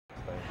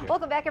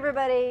Welcome back,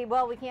 everybody.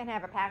 Well, we can't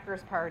have a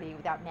Packers party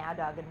without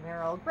Dog and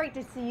Merrill. Great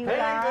to see you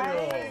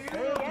guys. Thank you.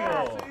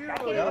 Yes. I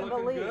can't even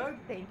believe. Good.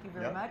 Thank you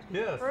very much.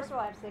 Yes. First of all,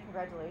 I have to say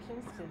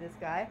congratulations to this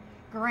guy,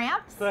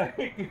 Gramps.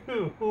 Thank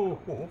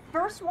you.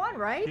 First one,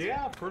 right?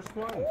 Yeah, first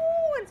one.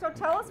 Ooh, and so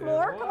tell us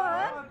more. Come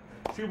on.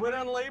 She went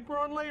on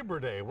Labor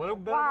Day. What a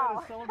better way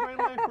to celebrate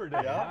Labor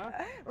Day, huh?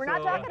 We're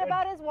not talking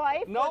about his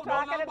wife. No, We're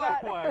talking not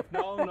about my wife.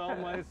 No,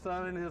 my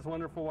son and his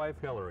wonderful wife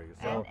Hillary.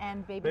 So,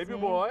 and baby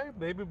boy,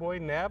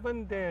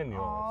 Navin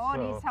Daniel. Oh,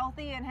 and he's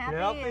healthy and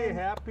happy.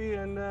 Happy,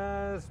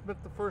 and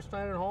spent the first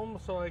night at home.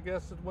 So I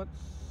guess it went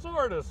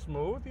sort of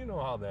smooth. You know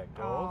how that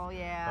goes. Oh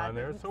yeah. On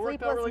there, so it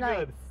worked out really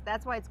good.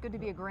 That's why it's good to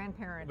be a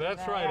grandparent.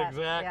 That's right,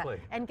 exactly.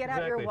 Yeah. And get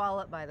out your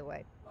wallet, by the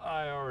way.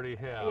 I already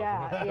have.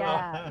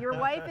 Yeah. Your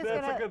wife is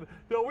gonna.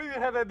 No, we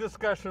had that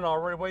discussion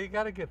already. Well, you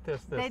got to get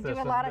this. They do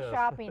a lot of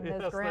shopping.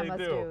 Those grandmas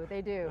do.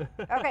 They do.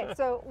 Okay,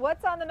 so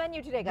what's on the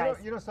menu today, guys?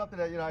 You know something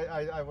that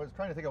I was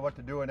trying to think of what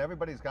to do, and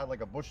everybody's got like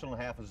a bushel and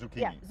a half of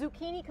zucchini. Yeah,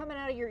 zucchini coming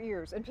out of your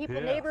ears, and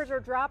neighbors are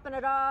dropping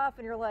it off,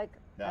 and you're like,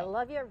 I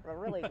love you, but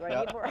really, do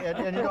I need more?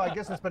 And I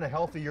guess it's been a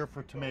healthy year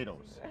for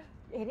tomatoes.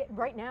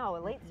 Right now, a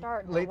late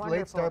start.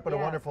 Late start, but a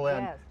wonderful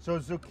end. Yes. So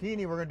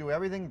zucchini, we're going to do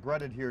everything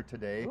breaded here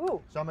today.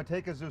 Ooh. So I'm going to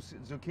take a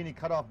zucchini,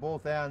 cut off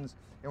both ends,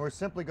 and we're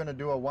simply going to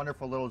do a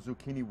wonderful little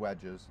zucchini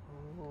wedges.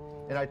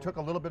 Ooh. And I took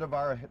a little bit of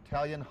our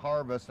Italian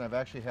harvest, and I've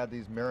actually had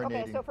these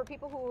marinating. Okay, so for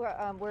people who,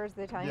 where's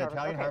the Italian harvest? The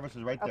Italian harvest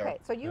is right there. Okay,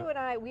 so you and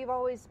I, we've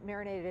always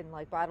marinated in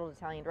like bottled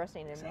Italian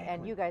dressing,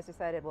 and you guys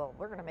decided, well,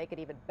 we're going to make it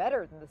even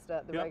better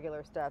than the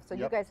regular stuff. So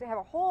you guys have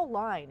a whole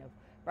line of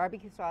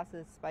barbecue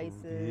sauces,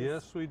 spices.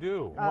 Yes, we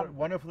do.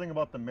 Wonderful thing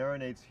about the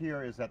marinades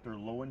here is that they're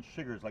low in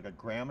sugars, like a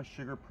gram of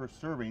sugar per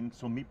serving,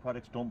 so meat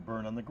products don't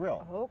burn on the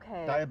grill.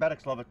 Okay.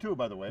 Diabetics love it too,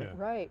 by the way. Yeah.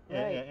 Right.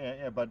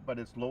 But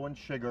it's low in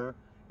sugar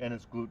and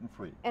it's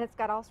gluten-free. And it's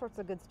got all sorts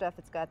of good stuff.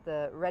 It's got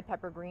the red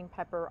pepper, green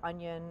pepper,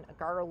 onion,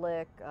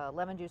 garlic,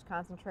 lemon juice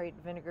concentrate,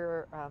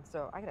 vinegar.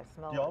 So I gotta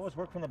smell. Do you always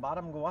work from the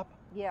bottom and go up?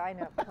 Yeah, I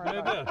know.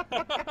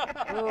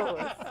 Ooh,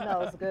 it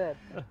smells good.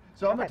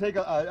 So I'm gonna take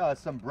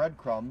some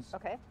breadcrumbs.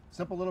 Okay.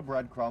 Simple little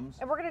breadcrumbs.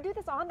 And we're gonna do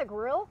this on the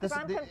grill? Because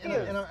I'm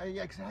confused.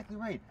 Yeah, exactly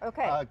right.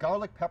 Okay.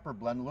 Garlic pepper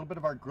blend, a little bit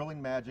of our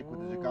grilling magic,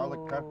 which is a garlic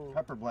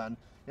pepper blend.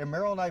 And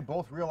Merrill and I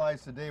both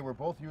realized today we're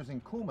both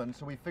using cumin,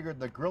 so we figured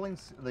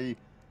the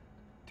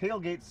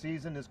tailgate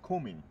season is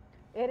cumin.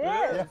 It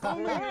is.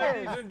 Cumin,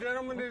 ladies and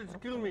gentlemen, it's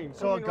cumin.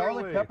 So a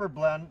garlic pepper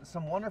blend,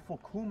 some wonderful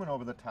cumin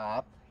over the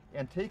top,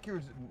 and take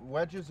your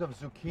wedges of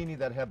zucchini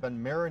that have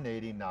been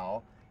marinating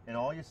now, and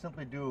all you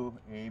simply do,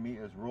 Amy,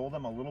 is roll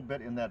them a little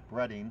bit in that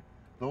breading.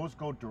 Those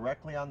go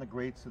directly on the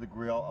grates of the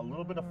grill, a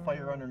little bit of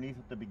fire underneath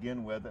it to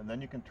begin with, and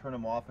then you can turn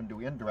them off and do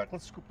indirect.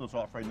 Let's scoop those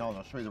off right now, and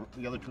I'll show you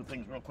the other two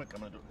things real quick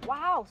I'm going to do.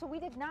 Wow, so we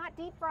did not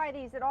deep fry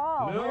these at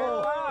all. No.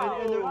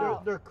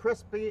 Wow. They're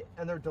crispy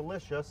and they're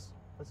delicious.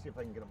 Let's see if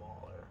I can get them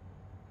all there.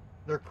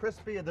 They're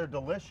crispy and they're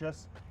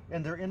delicious,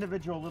 and they're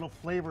individual little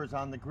flavors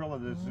on the grill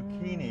of the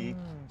zucchini.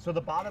 So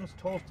the bottom's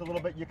toast a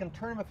little bit. You can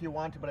turn them if you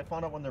want to, but I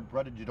found out when they're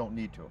breaded you don't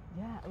need to.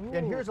 Yeah. Ooh.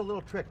 And here's a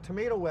little trick: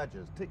 tomato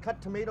wedges.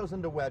 Cut tomatoes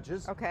into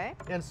wedges. Okay.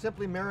 And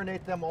simply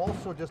marinate them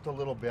also just a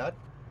little bit.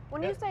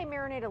 When you say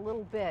marinate a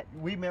little bit,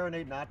 we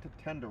marinate not to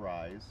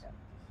tenderize,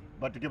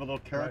 but to give a little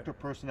character,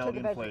 personality,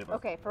 and flavor.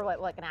 Okay, for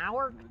like an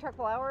hour, a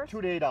couple hours?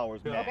 2 to 8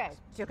 hours max.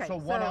 Okay. So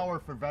 1 hour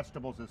for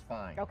vegetables is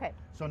fine. Okay.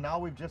 So now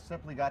we've just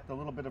simply got the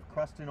little bit of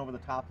crusting over the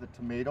top of the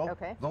tomato.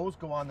 Okay. Those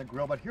go on the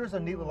grill. But here's a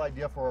neat little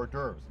idea for hors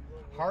d'oeuvres.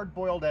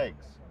 Hard-boiled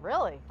eggs.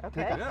 Really?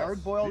 Okay. Take a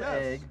hard-boiled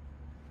egg,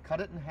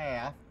 cut it in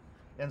half,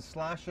 and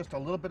slash just a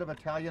little bit of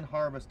Italian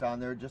harvest on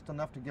there, just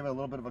enough to give it a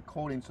little bit of a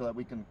coating so that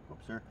we can,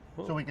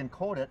 so we can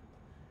coat it,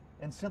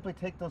 and simply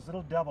take those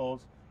little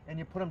devils and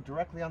you put them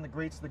directly on the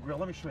grates of the grill.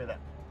 Let me show you that.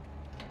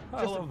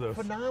 I love this.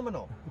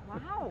 Phenomenal.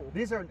 Wow.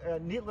 These are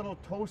neat little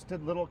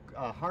toasted little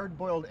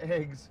hard-boiled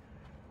eggs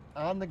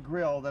on the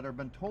grill that have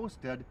been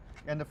toasted,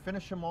 and to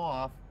finish them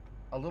off,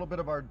 a little bit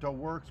of our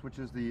WLUK, which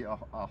is the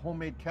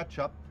homemade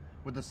ketchup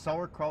with the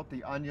sauerkraut,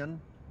 the onion,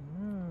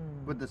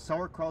 with the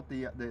sauerkraut,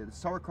 the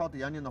sauerkraut,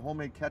 the onion, the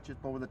homemade ketchup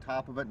over the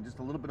top of it, and just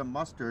a little bit of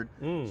mustard.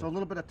 So a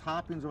little bit of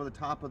toppings over the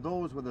top of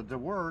those with the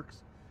WLUK.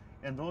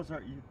 And those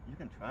are, you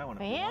can try one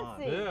if you want.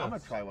 Fancy. Yes. I'm going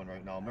to try one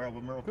right now.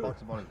 Merrill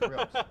talks about his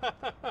ribs.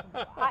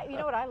 You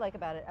know what I like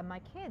about it? My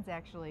kids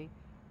actually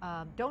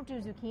don't do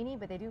zucchini,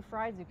 but they do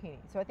fried zucchini.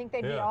 So I think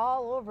they'd be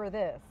all over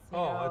this.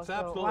 It's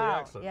absolutely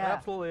excellent. Yeah.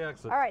 Absolutely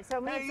excellent. All right, so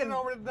we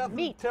need some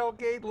meat.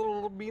 Tailgate,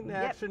 little meat in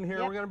action here.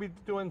 We're going to be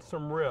doing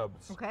some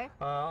ribs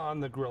on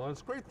the grill. And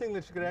it's a great thing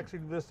that you could actually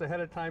do this ahead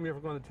of time if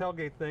you're going to the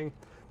tailgate thing.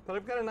 But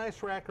I've got a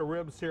nice rack of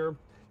ribs here.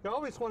 You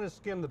always want to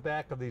skim the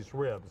back of these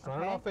ribs. I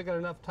don't know if I got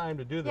enough time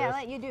to do this.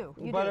 Yeah, you do.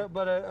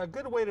 But a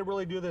good way to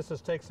really do this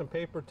is take some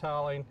paper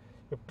toweling.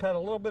 You cut a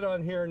little bit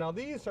on here. Now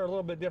these are a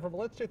little bit different,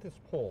 but let's take these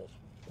poles.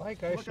 My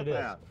gosh, Look at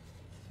that.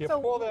 You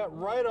pull that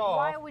right off.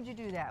 Why would you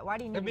do that? Why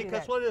do you need to do that?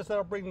 Because what it is,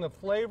 that'll bring the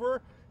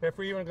flavor. If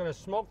you're even going to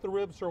smoke the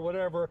ribs or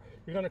whatever,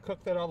 you're going to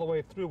cook that all the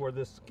way through where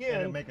the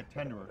skin... And make it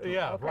tenderer.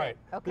 Yeah, okay. right.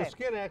 Okay. The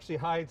skin actually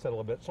hides it a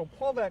little bit. So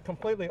pull that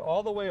completely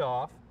all the way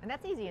off. And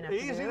that's easy enough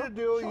Easy to to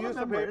do. So Use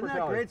the remember, paper isn't that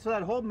towel. great? So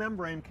that whole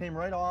membrane came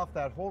right off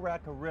that whole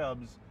rack of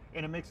ribs,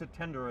 and it makes it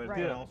tender, Right.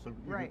 and also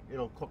Right.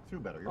 it'll cook through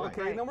better. You're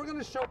Okay, right. now we're going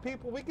to show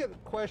people, we get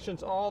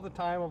questions all the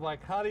time of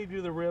like, how do you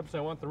do the ribs?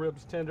 I want the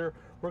ribs tender.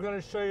 We're going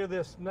to show you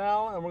this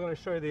now, and we're going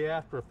to show you the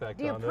after effect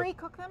Do you on this.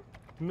 pre-cook them?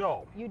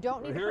 No. You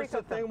don't need to Here's the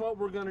pre-cook them. thing, what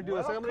we're going to do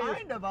is I'm going to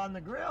kind of on the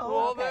grill.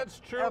 Well, Okay.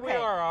 that's true, we Okay.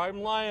 are.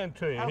 I'm lying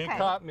to you. He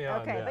caught me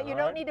on that. Okay, but you all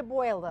don't right? need to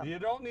boil them. You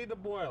don't need to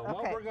boil. What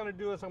Okay. we're going to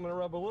do is I'm going to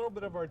rub a little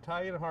bit of our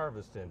Italian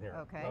Harvest in here.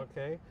 Okay.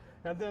 Okay.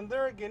 And then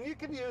there again, you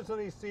can use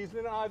any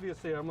seasoning.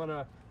 Obviously, I'm going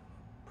to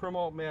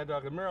promote Mad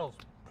Dog and Merrill's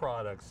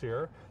products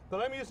here,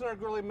 but I'm using our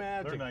Grilly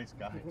Magic. They're nice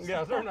guys.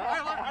 Yeah, they're nice.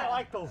 I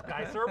like those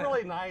guys. They're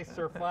really nice.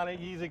 They're funny,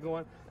 easy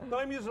going. But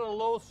I'm using a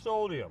low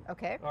sodium.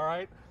 Okay. All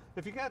right.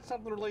 If you got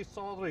something really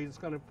salty, it's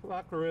going to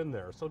pucker in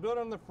there. So do it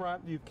on the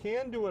front. You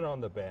can do it on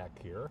the back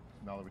here.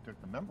 Now that we took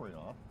the membrane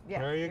off.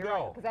 Yeah, There you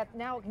go. Because that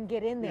now it can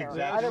get in there.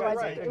 Exactly Otherwise,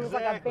 right. it was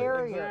like a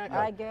barrier. Exactly.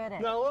 I get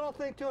it. Now, a little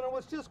thing too, and it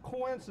was just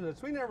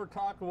coincidence. We never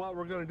talked about what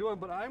we're going to do,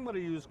 but I'm going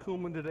to use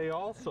cumin today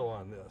also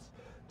on this.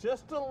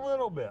 Just a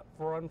little bit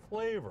for on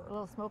flavor. A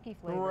little smoky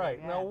flavor. Right.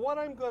 Yeah. Now, what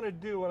I'm going to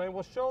do, and I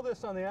will show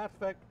this on the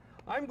aspect,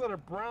 I'm going to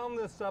brown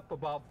this up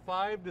about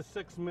 5 to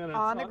 6 minutes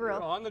On the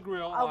grill. On the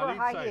grill, Over on each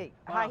high side. heat.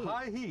 On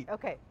high heat.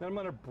 Okay. Then I'm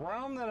going to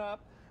brown that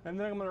up, and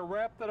then I'm going to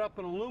wrap that up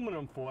in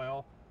aluminum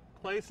foil,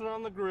 place it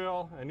on the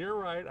grill, and you're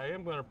right, I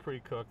am going to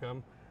pre-cook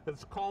them.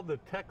 It's called the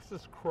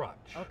Texas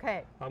Crutch.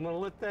 Okay. I'm going to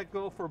let that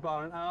go for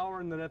about an hour,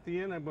 and then at the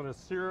end, I'm going to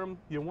sear them.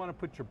 You want to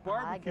put your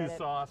barbecue get it.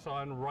 sauce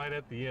on right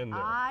at the end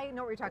there. I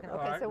know what you're talking about.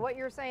 Okay, All right. so what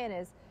you're saying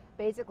is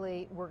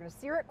basically we're going to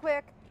sear it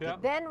quick,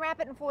 Yep. then wrap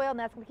it in foil, and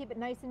that's going to keep it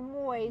nice and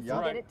moist Yep. and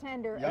Right. get it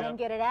tender, Yep. and then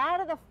get it out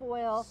of the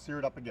foil Sear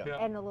it up again. Yep.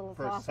 and a little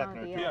For a sauce second on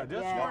or the two. end. Yeah,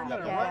 just yeah, for a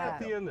minute, yeah. right at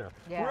the end there.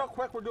 Yeah. Real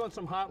quick, we're doing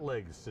some hot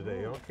legs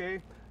today,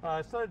 okay?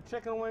 Instead of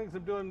chicken wings,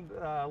 I'm doing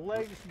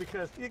legs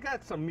because you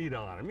got some meat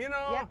on them, you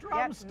know? Yep,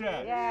 Drumsticks.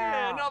 yep,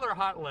 Yeah, no, they're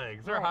hot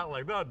legs. They're Right. hot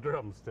legs, not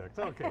drumsticks.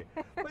 Okay.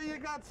 But you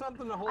got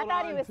something to hold I on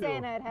thought he was to.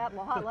 saying I had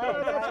hot legs.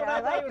 That's what I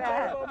I thought like you were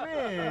that. talking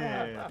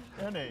about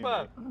me. And Amy.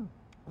 But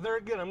there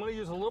again, I'm going to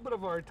use a little bit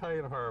of our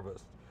Italian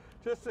Harvest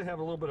just to have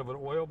a little bit of an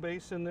oil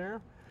base in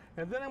there.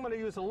 And then I'm going to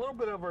use a little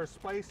bit of our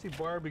spicy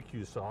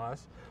barbecue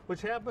sauce,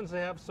 which happens to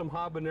have some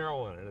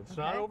habanero in it. It's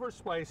not Okay. over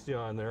spicy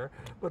on there,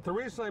 but the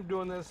reason I'm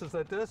doing this is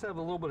that it does have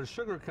a little bit of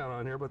sugar count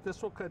on here, but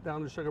this will cut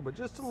down the sugar, but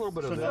just a little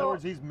bit So of in that. other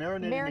words, he's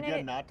marinating Marinate it.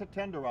 again, not to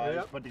tenderize,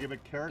 Yep. but to give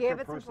it character, Give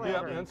it some personality,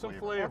 flavor. Yeah, and some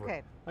flavor.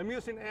 Okay. I'm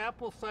using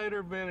apple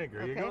cider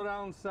vinegar. You Okay. go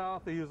down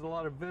south, they use a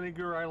lot of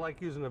vinegar. I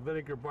like using a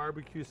vinegar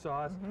barbecue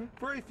sauce.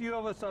 Very few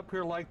of us up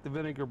here like the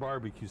vinegar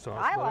barbecue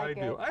sauce, I but like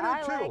I do. it. I do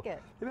I too. like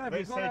it. You know, if They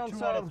you go say down 2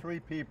 south, out of 3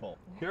 people.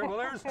 here, well,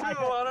 there's 2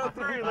 out of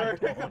 3. There you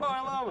go.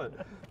 I love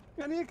it.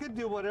 And you can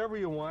do whatever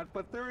you want,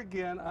 but there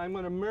again, I'm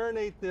going to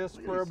marinate this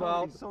for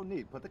about. He's so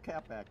neat. Put the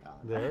cap back on.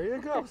 There you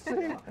go.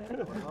 See,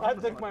 I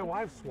think my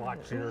wife's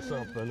watching or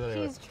something.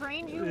 Anyway. She's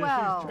trained you Yeah,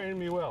 well. She's trained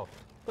me well.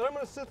 But I'm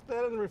going to sit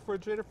that in the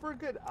refrigerator for a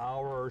good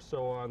hour or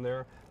so on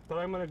there. But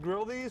I'm going to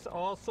grill these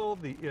also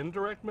the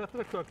indirect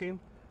method of cooking.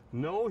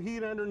 No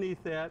heat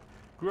underneath that.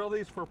 Grill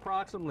these for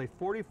approximately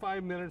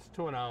 45 minutes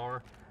to an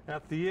hour.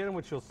 At the end,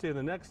 which you'll see in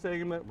the next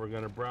segment, we're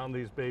going to brown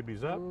these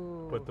babies up,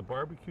 put the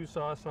barbecue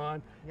sauce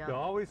on. Yum. You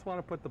always want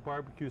to put the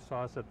barbecue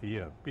sauce at the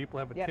end. People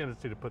have a Yep.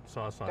 tendency to put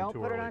sauce on Don't too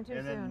put it early. on too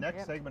And soon. then next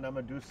Yep. segment, I'm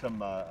going to do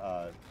some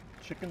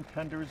chicken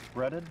tenders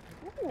breaded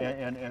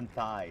and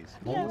thighs.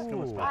 Yes.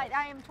 Boneless Ooh. thighs.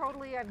 I am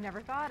totally, I've never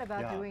thought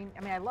about Yeah. doing,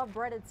 I mean, I love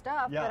breaded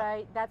stuff, Yeah.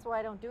 but that's why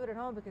I don't do it at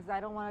home because I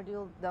don't want to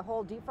do the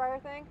whole deep fryer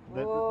thing.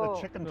 The Whoa.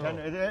 chicken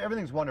tender,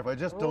 everything's wonderful. It's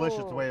just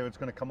delicious the way it's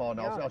going to come out. And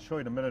Yum. I'll show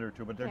you in a minute or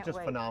two, but they're Can't just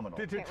wait. phenomenal.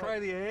 Did you Can't try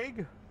the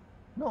egg?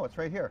 No, it's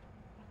right here.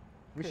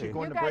 We Okay. should go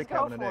You into guys break go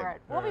having an for egg.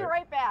 it. We'll be All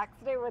right back.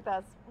 Stay with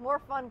us. More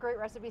fun, great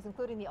recipes,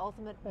 including the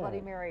ultimate Bloody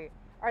Mary.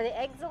 Are they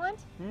excellent?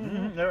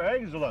 They're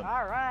excellent.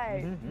 All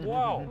right.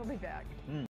 Wow. We'll be back.